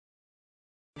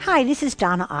Hi, this is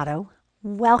Donna Otto.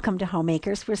 Welcome to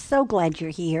Homemakers. We're so glad you're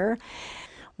here.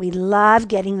 We love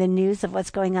getting the news of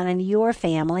what's going on in your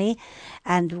family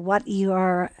and what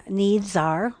your needs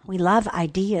are. We love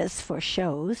ideas for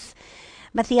shows.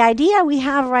 But the idea we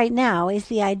have right now is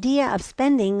the idea of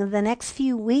spending the next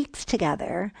few weeks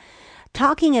together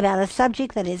talking about a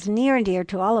subject that is near and dear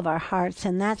to all of our hearts,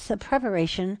 and that's the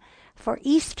preparation for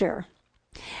Easter.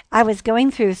 I was going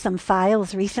through some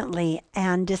files recently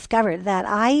and discovered that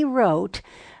I wrote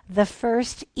the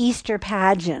first Easter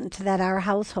pageant that our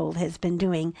household has been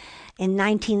doing in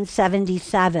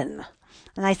 1977.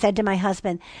 And I said to my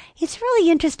husband, it's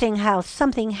really interesting how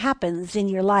something happens in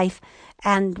your life,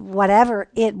 and whatever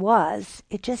it was,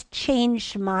 it just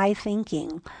changed my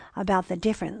thinking about the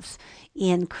difference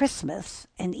in Christmas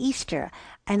and Easter.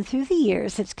 And through the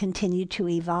years, it's continued to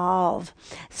evolve.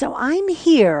 So I'm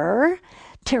here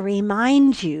to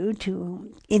remind you,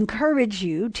 to encourage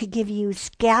you, to give you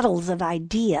scattles of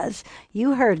ideas.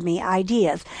 You heard me,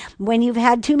 ideas. When you've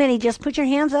had too many, just put your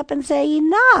hands up and say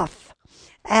enough.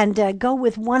 And go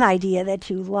with one idea that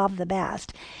you love the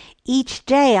best. Each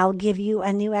day I'll give you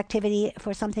a new activity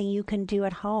for something you can do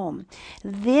at home.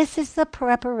 This is the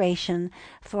preparation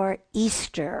for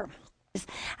Easter.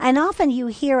 And often you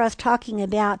hear us talking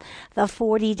about the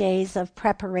 40 days of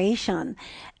preparation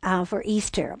for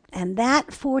Easter. And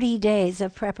that 40 days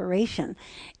of preparation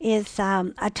is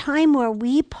a time where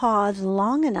we pause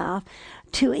long enough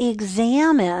to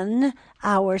examine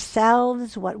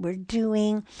ourselves, what we're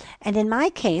doing, and in my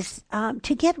case,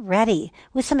 to get ready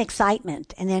with some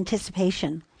excitement and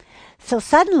anticipation. So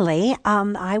suddenly,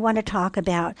 I want to talk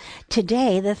about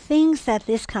today the things that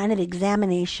this kind of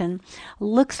examination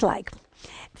looks like.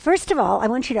 First of all, I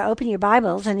want you to open your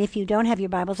Bibles, and if you don't have your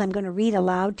Bibles, I'm going to read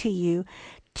aloud to you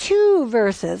two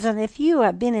verses. And if you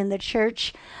have been in the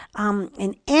church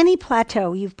in any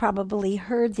plateau, you've probably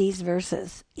heard these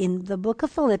verses in the book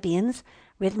of Philippians,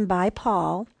 written by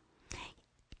Paul,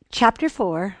 chapter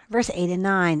 4, verse 8 and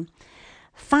 9.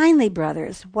 Finally,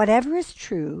 brothers, whatever is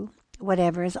true,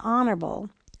 whatever is honorable,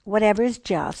 whatever is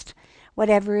just,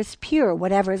 whatever is pure,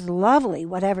 whatever is lovely,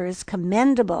 whatever is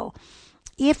commendable,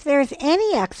 if there's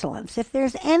any excellence, if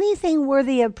there's anything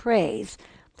worthy of praise,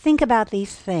 think about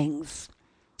these things.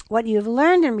 What you've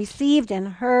learned and received and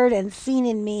heard and seen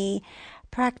in me,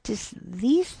 practice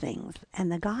these things,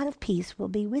 and the God of peace will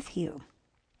be with you.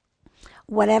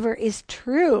 Whatever is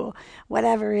true,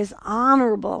 whatever is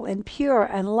honorable and pure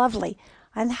and lovely.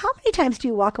 And how many times do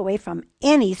you walk away from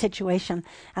any situation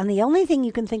and the only thing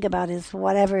you can think about is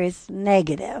whatever is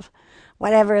negative,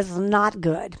 whatever is not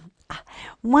good?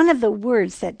 One of the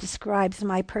words that describes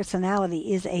my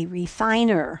personality is a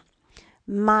refiner.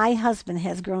 My husband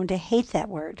has grown to hate that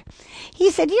word.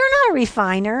 He said, "You're not a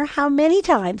refiner. How many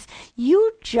times?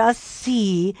 You just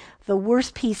see the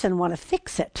worst piece and want to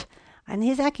fix it." And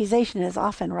his accusation is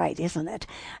often right, isn't it?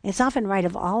 It's often right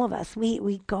of all of us.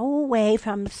 We go away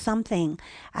from something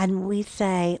and we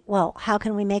say, well, how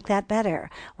can we make that better?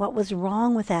 What was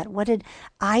wrong with that? What did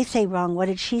I say wrong? What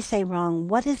did she say wrong?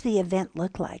 What does the event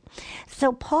look like?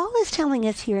 So Paul is telling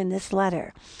us here in this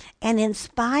letter and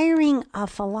inspiring a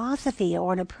philosophy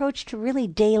or an approach to really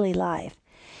daily life.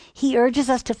 He urges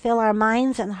us to fill our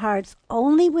minds and hearts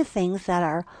only with things that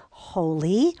are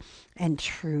holy and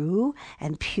true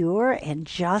and pure and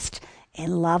just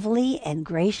and lovely and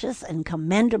gracious and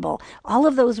commendable. All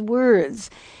of those words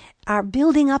are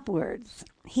building up words.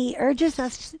 He urges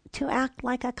us to act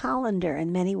like a colander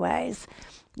in many ways.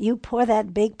 You pour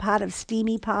that big pot of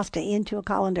steamy pasta into a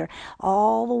colander.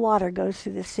 All the water goes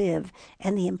through the sieve.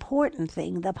 And the important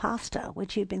thing, the pasta,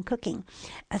 which you've been cooking,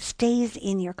 stays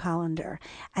in your colander.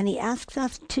 And he asks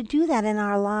us to do that in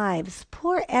our lives.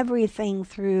 Pour everything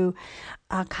through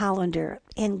a colander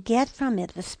and get from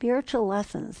it the spiritual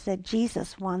lessons that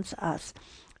Jesus wants us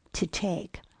to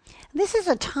take. This is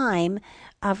a time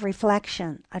of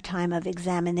reflection, a time of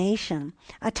examination,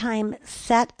 a time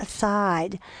set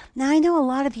aside. Now, I know a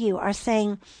lot of you are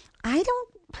saying, I don't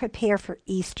prepare for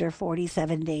Easter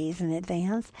 47 days in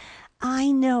advance.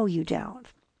 I know you don't.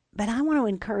 But I want to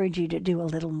encourage you to do a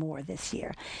little more this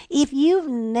year. If you've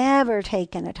never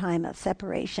taken a time of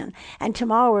separation, and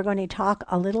tomorrow we're going to talk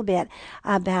a little bit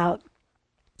about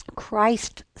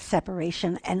Christ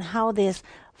separation and how this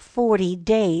 40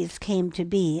 days came to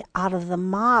be out of the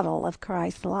model of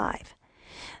Christ's life.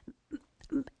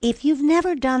 If you've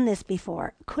never done this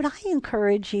before, could I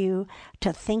encourage you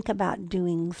to think about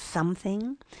doing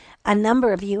something? A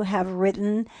number of you have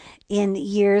written in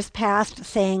years past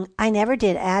saying, I never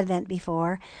did Advent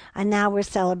before, and now we're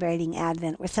celebrating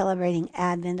Advent. We're celebrating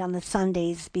Advent on the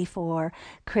Sundays before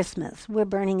Christmas. We're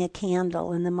burning a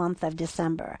candle in the month of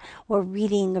December. We're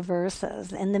reading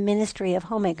verses, and the Ministry of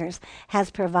Homemakers has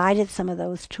provided some of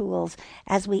those tools,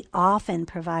 as we often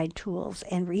provide tools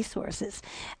and resources.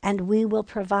 And we will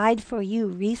provide for you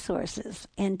resources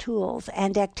and tools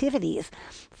and activities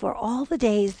for all the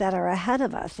days that are ahead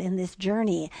of us in this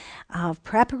journey of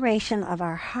preparation of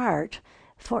our heart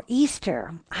for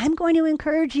Easter. I'm going to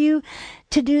encourage you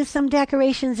to do some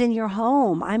decorations in your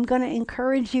home. I'm going to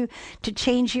encourage you to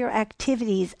change your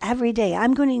activities every day.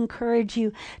 I'm going to encourage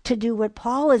you to do what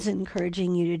Paul is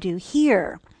encouraging you to do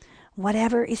here.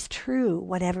 Whatever is true,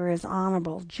 whatever is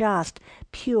honorable, just,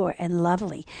 pure, and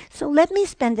lovely. So let me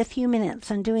spend a few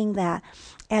minutes on doing that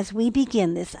as we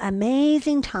begin this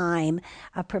amazing time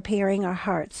of preparing our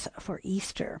hearts for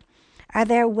Easter. Are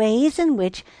there ways in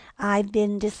which I've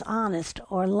been dishonest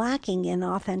or lacking in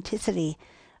authenticity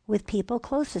with people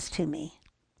closest to me?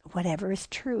 Whatever is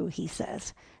true, he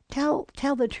says. Tell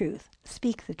the truth.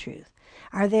 Speak the truth.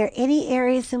 Are there any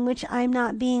areas in which I'm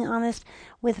not being honest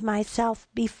with myself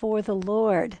before the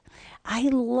Lord? I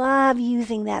love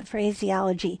using that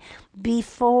phraseology.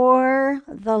 Before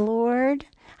the Lord.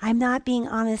 I'm not being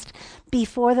honest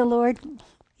before the Lord.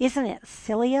 Isn't it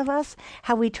silly of us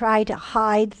how we try to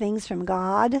hide things from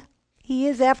God? He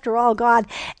is, after all, God.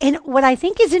 And what I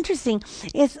think is interesting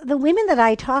is the women that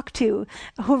I talk to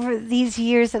over these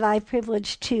years that I've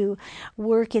privileged to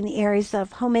work in the areas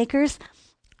of homemakers,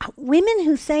 women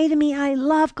who say to me, I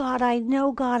love God, I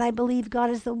know God, I believe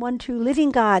God is the one true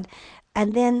living God.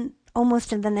 And then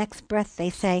almost in the next breath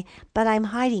they say, but I'm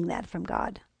hiding that from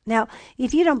God. Now,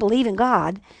 if you don't believe in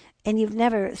God, and you've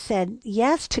never said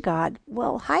yes to God,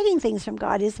 well, hiding things from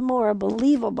God is more a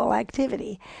believable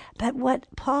activity. But what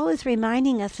Paul is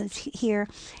reminding us here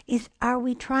is, are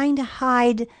we trying to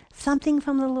hide something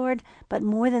from the Lord? But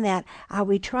more than that, are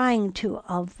we trying to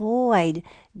avoid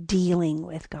dealing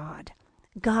with God?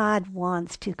 God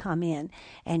wants to come in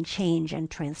and change and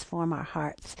transform our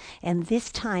hearts. And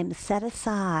this time set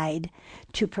aside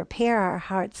to prepare our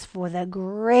hearts for the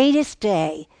greatest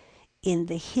day in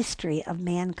the history of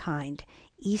mankind,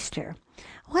 Easter.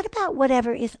 What about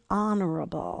whatever is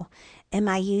honorable? Am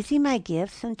I using my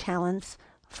gifts and talents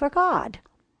for God?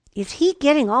 Is he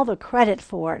getting all the credit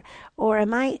for it, or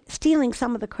am I stealing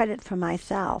some of the credit for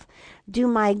myself? Do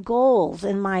my goals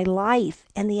in my life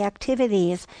and the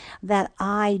activities that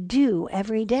I do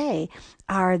every day,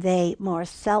 are they more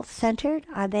self-centered?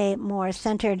 Are they more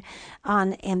centered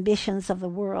on ambitions of the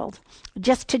world?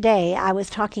 Just today, I was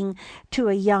talking to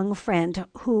a young friend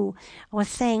who was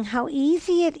saying how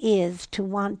easy it is to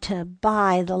want to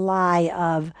buy the lie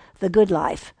of the good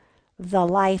life, the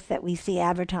life that we see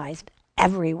advertised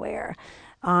everywhere.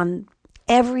 On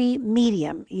every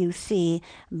medium you see,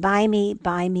 buy me,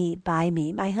 buy me, buy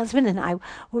me. My husband and I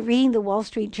were reading the Wall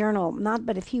Street Journal not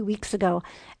but a few weeks ago,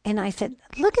 and I said,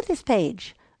 look at this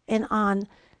page. And on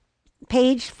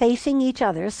page facing each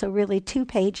other, so really 2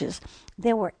 pages,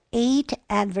 there were 8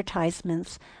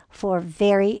 advertisements for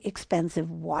very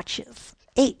expensive watches.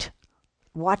 8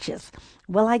 watches.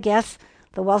 Well, I guess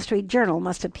the Wall Street Journal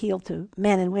must appeal to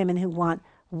men and women who want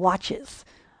watches.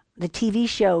 The TV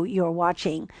show you're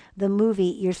watching, the movie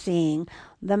you're seeing,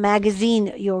 the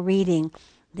magazine you're reading,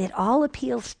 that all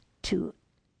appeals to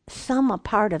some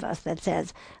part of us that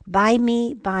says, buy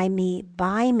me, buy me,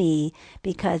 buy me,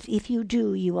 because if you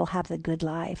do, you will have the good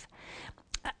life.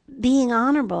 Being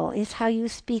honorable is how you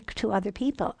speak to other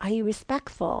people. Are you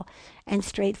respectful and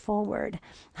straightforward?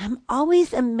 I'm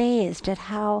always amazed at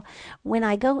how when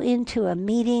I go into a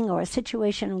meeting or a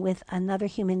situation with another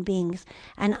human being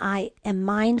and I am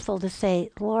mindful to say,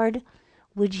 Lord,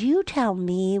 would you tell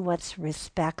me what's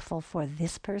respectful for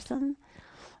this person?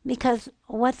 Because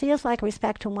what feels like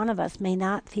respect to one of us may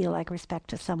not feel like respect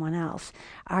to someone else.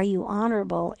 Are you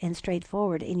honorable and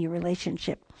straightforward in your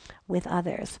relationship with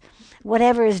others?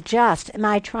 Whatever is just, am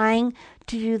I trying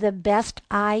to do the best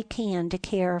I can to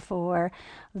care for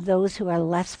those who are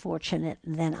less fortunate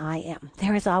than I am?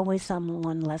 There is always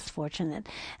someone less fortunate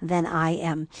than I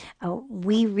am.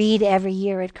 We read every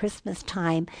year at Christmas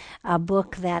time a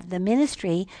book that the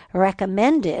ministry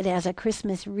recommended as a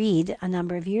Christmas read a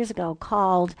number of years ago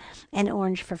called An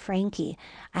Orange for Frankie.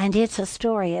 And it's a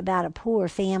story about a poor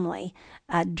family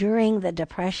during the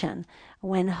Depression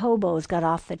when hobos got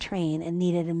off the train and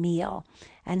needed a meal.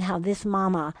 and how this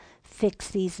mama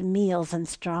fixed these meals and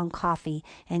strong coffee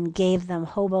and gave them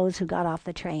hobos who got off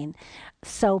the train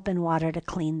soap and water to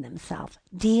clean themselves.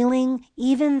 Dealing,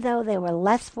 even though they were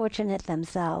less fortunate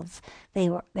themselves,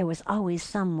 there was always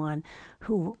someone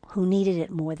who needed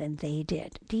it more than they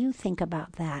did. Do you think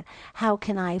about that? How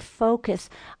can I focus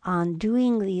on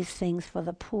doing these things for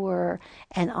the poor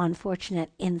and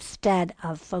unfortunate instead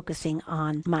of focusing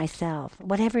on myself?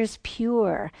 Whatever is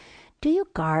pure. Do you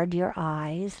guard your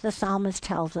eyes? The psalmist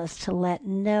tells us to let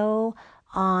no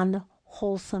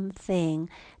unwholesome thing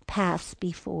pass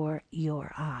before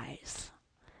your eyes.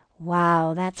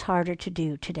 Wow, that's harder to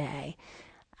do today.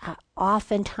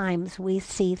 Oftentimes we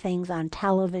see things on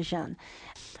television,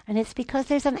 and it's because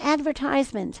there's an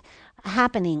advertisement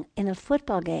happening in a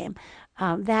football game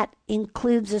that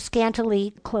includes a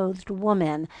scantily clothed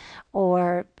woman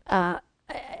or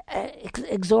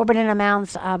exorbitant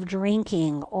amounts of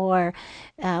drinking or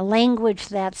language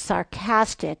that's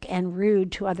sarcastic and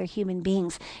rude to other human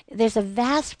beings. There's a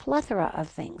vast plethora of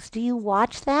things. Do you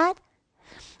watch that?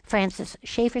 Francis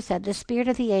Schaeffer said, the spirit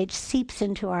of the age seeps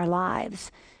into our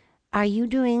lives. Are you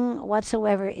doing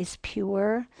whatsoever is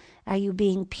pure? Are you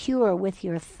being pure with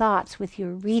your thoughts, with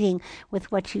your reading,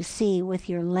 with what you see, with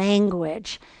your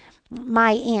language?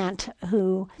 My aunt,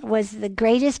 who was the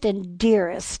greatest and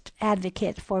dearest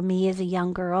advocate for me as a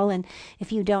young girl, and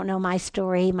if you don't know my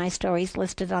story's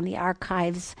listed on the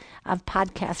archives of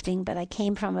podcasting, but I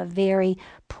came from a very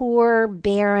poor,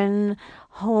 barren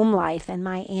home life, and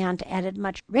my aunt added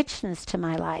much richness to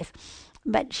my life.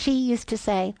 But she used to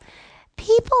say,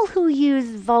 people who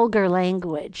use vulgar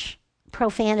language,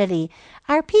 profanity,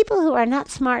 are people who are not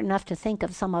smart enough to think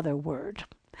of some other word.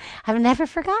 I've never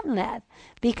forgotten that,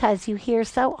 because you hear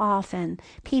so often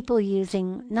people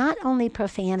using not only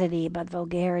profanity but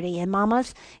vulgarity. And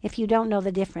mamas, if you don't know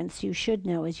the difference, you should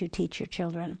know as you teach your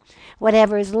children.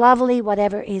 Whatever is lovely,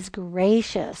 whatever is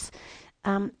gracious.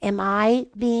 Am I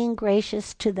being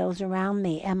gracious to those around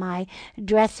me? Am I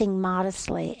dressing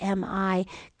modestly? Am I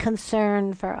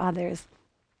concerned for others?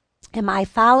 Am I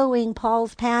following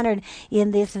Paul's pattern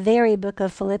in this very book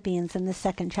of Philippians in the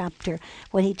 2nd chapter,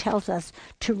 when he tells us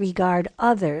to regard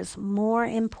others more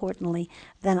importantly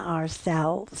than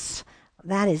ourselves?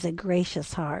 That is a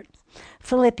gracious heart.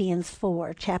 Philippians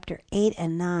 4, chapter 8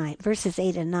 and 9, verses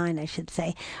 8 and 9, I should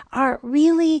say, are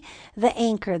really the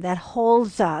anchor that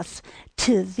holds us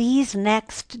to these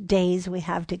next days we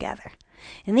have together.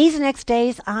 In these next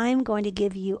days, I'm going to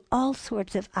give you all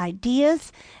sorts of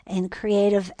ideas and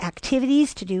creative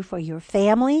activities to do for your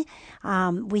family.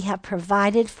 We have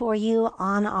provided for you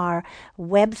on our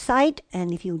website,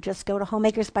 and if you just go to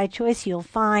Homemakers by Choice, you'll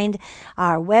find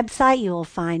our website, you'll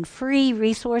find free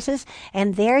resources,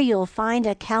 and there you'll find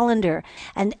a calendar.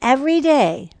 And every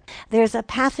day, there's a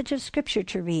passage of scripture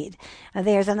to read.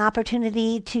 There's an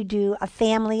opportunity to do a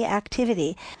family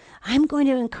activity. I'm going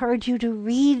to encourage you to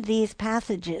read these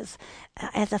passages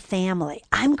as a family.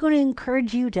 I'm going to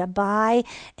encourage you to buy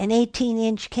an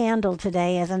 18-inch candle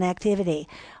today as an activity.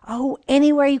 Oh,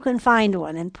 anywhere you can find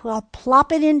one, and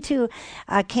plop it into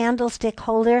a candlestick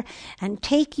holder and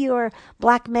take your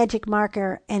black magic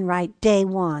marker and write day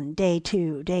 1, day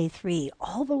 2, day 3,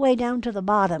 all the way down to the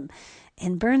bottom,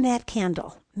 and burn that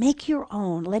candle. Make your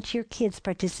own. Let your kids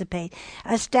participate.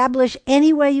 Establish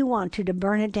any way you want to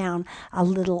burn it down a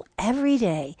little every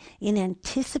day in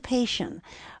anticipation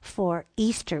for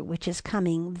Easter, which is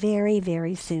coming very,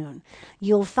 very soon.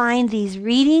 You'll find these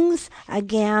readings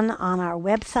again on our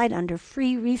website under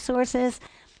free resources.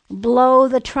 Blow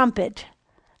the trumpet,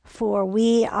 for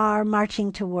we are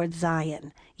marching towards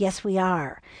Zion. Yes, we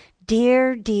are.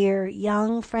 Dear, dear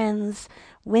young friends,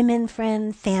 women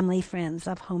friends, family friends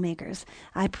of Homemakers,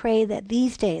 I pray that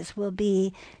these days will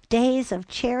be days of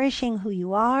cherishing who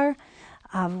you are,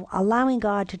 of allowing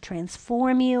God to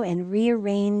transform you and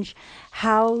rearrange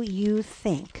how you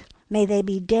think. May they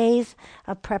be days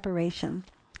of preparation.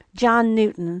 John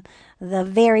Newton, the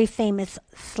very famous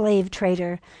slave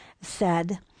trader,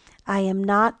 said, I am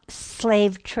not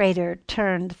slave trader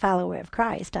turned follower of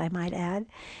Christ, I might add.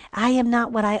 I am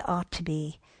not what I ought to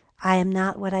be. I am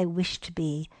not what I wish to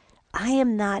be. I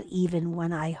am not even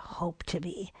what I hope to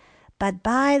be. But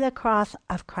by the cross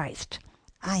of Christ,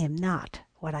 I am not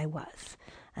what I was.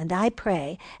 And I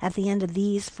pray at the end of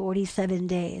these 47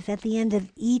 days, at the end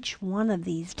of each one of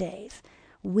these days,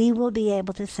 we will be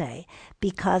able to say,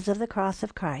 because of the cross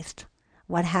of Christ,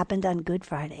 what happened on Good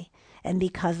Friday, and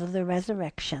because of the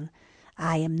resurrection,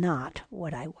 I am not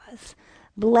what I was.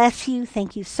 Bless you.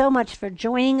 Thank you so much for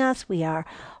joining us. We are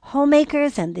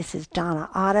Homemakers, and this is Donna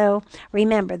Otto.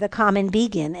 Remember, the common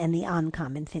begin and the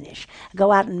uncommon finish.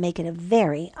 Go out and make it a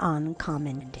very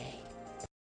uncommon day.